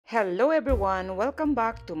Hello everyone, welcome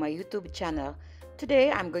back to my YouTube channel.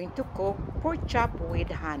 Today I'm going to cook pork chop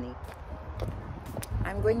with honey.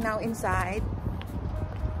 I'm going now inside.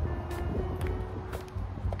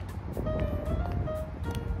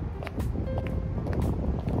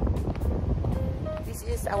 This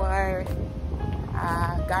is our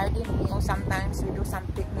garden. You know, sometimes we do some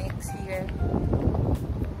picnics here.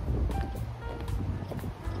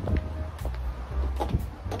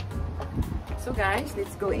 So guys,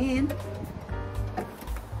 let's go in.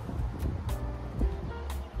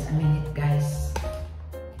 A minute guys.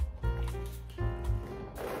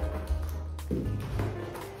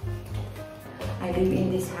 I live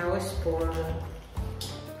in this house for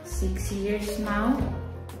 6 years now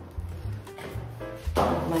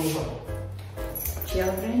with my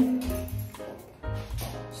children.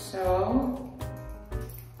 So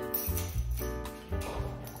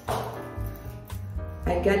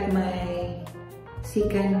I got my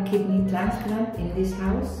second kidney transplant in this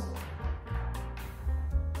house.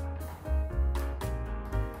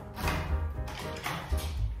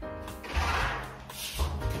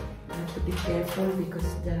 I have to be careful because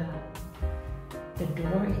the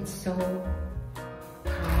door is so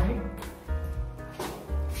hard.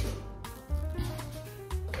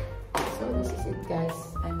 So this is it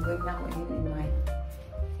guys. I'm going now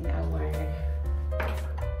in our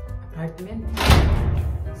apartment.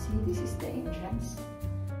 See, this is the entrance.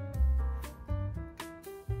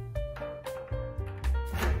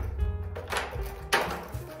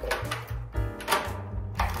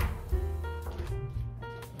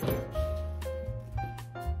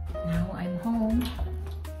 Now I'm home.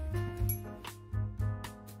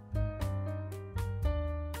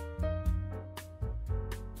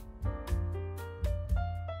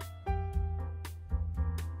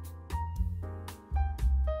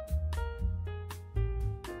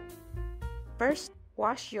 First,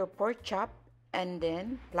 wash your pork chop and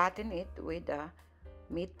then flatten it with a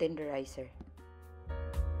meat tenderizer.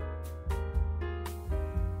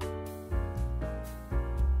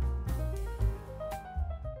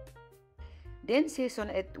 Then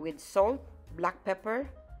season it with salt, black pepper,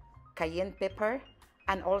 cayenne pepper,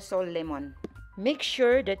 and also lemon. Make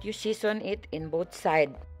sure that you season it in both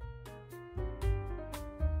sides.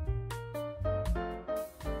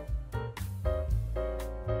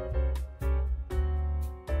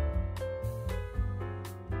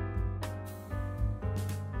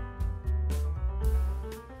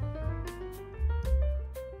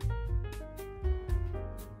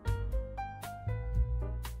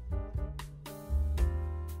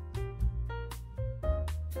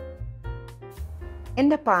 In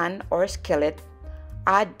the pan or skillet,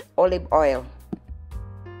 add olive oil.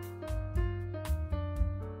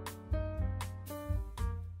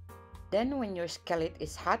 Then when your skillet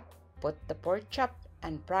is hot, put the pork chop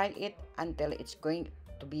and fry it until it's going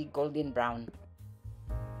to be golden brown.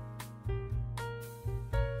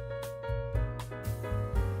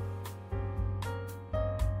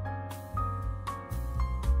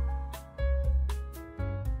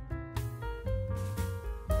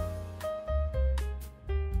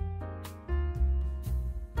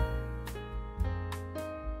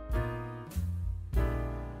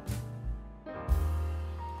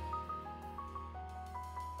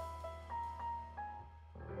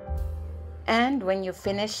 And when you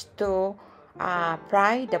finish to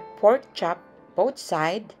fry the pork chop both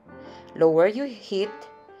sides, lower your heat,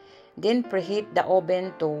 then preheat the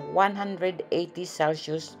oven to 180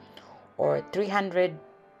 Celsius or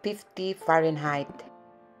 350 Fahrenheit.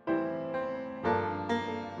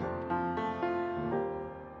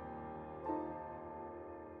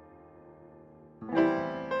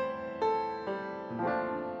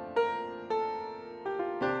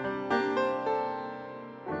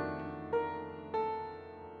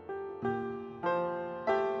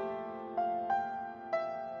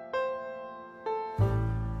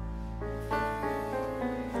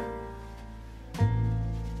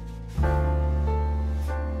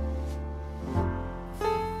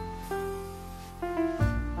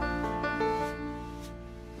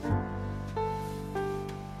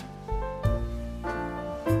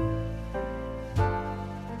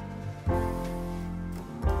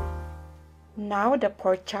 Now the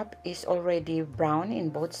pork chop is already brown in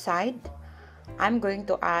both sides. I'm going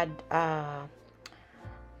to add a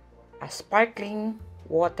sparkling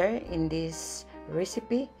water in this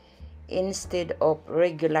recipe instead of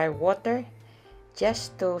regular water,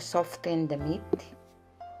 just to soften the meat.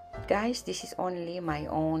 Guys, this is only my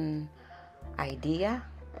own idea.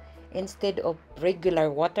 Instead of regular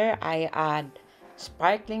water, I add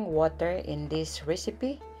sparkling water in this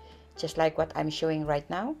recipe, just like what I'm showing right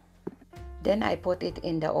now. Then I put it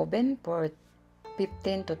in the oven for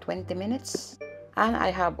 15 to 20 minutes. And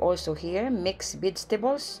I have also here mixed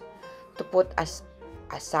vegetables to put as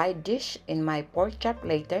a side dish in my pork chop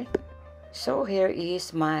later. So here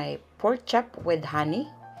is my pork chop with honey.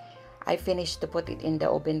 I finished to put it in the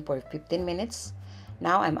oven for 15 minutes.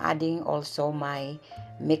 Now I'm adding also my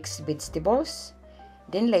mixed vegetables.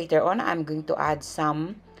 Then later on, I'm going to add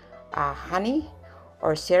some honey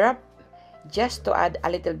or syrup just to add a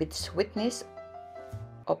little bit sweetness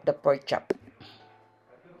of the pork chop.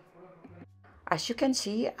 As you can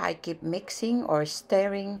see, I keep mixing or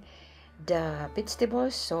stirring the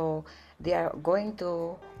vegetables so they are going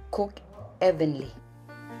to cook evenly.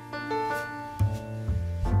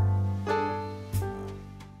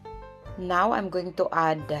 Now I'm going to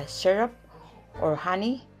add the syrup or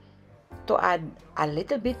honey to add a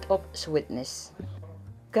little bit of sweetness.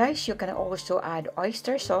 Guys, you can also add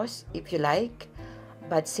oyster sauce if you like,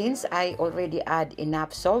 but since I already add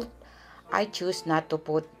enough salt, I choose not to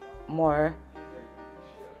put more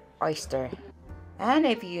oyster. And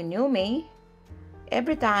if you knew me,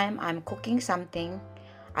 every time I'm cooking something,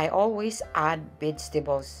 I always add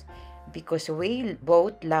vegetables because we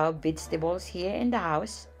both love vegetables here in the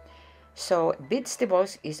house. So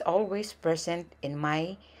vegetables is always present in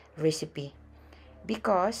my recipe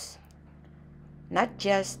because not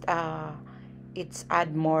just it's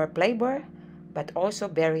add more flavor but also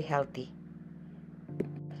very healthy.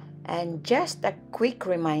 And just a quick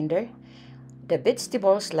reminder, the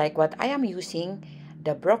vegetables like what I am using,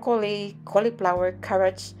 the broccoli, cauliflower,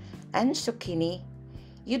 carrots, and zucchini,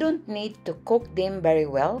 you don't need to cook them very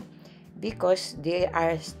well because they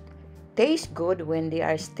are taste good when they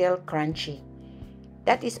are still crunchy.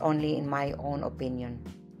 That is only in my own opinion.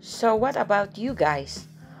 So what about you guys?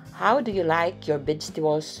 How do you like your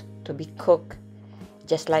vegetables to be cooked?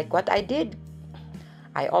 Just like what I did.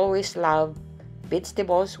 I always love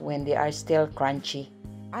vegetables when they are still crunchy.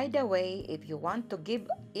 Either way, if you want to give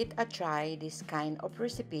it a try, this kind of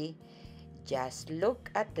recipe, just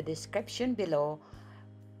look at the description below,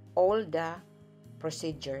 all the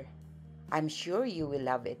procedure. I'm sure you will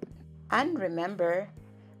love it. And remember,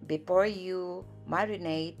 before you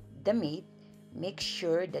marinate the meat, make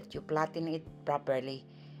sure that you flatten it properly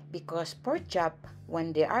because pork chop,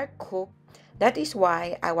 when they are cooked, that is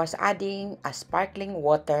why I was adding a sparkling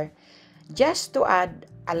water just to add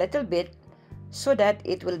a little bit so that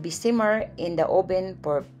it will be simmer in the oven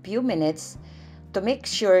for a few minutes to make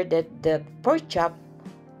sure that the pork chop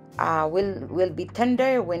will be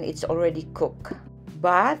tender when it's already cooked.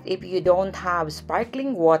 But if you don't have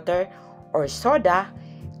sparkling water or soda,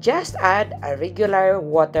 just add a regular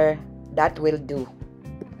water, that will do.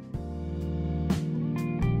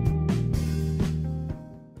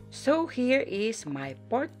 So here is my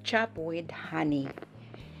pork chop with honey.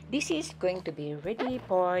 This is going to be ready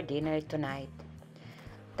for dinner tonight.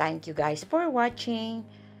 Thank you guys for watching,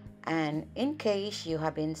 and in case you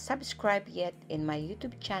haven't subscribed yet in my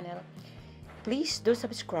YouTube channel, please do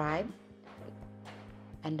subscribe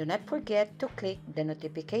and do not forget to click the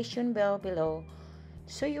notification bell below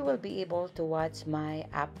so you will be able to watch my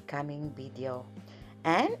upcoming video.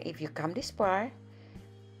 And if you come this far,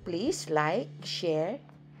 please like, share,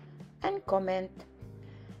 and comment,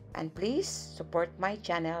 and please support my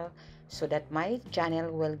channel so that my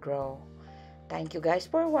channel will grow. Thank you guys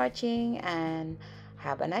for watching and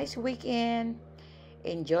have a nice weekend.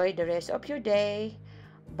 Enjoy the rest of your day.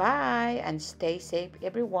 Bye and stay safe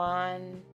everyone.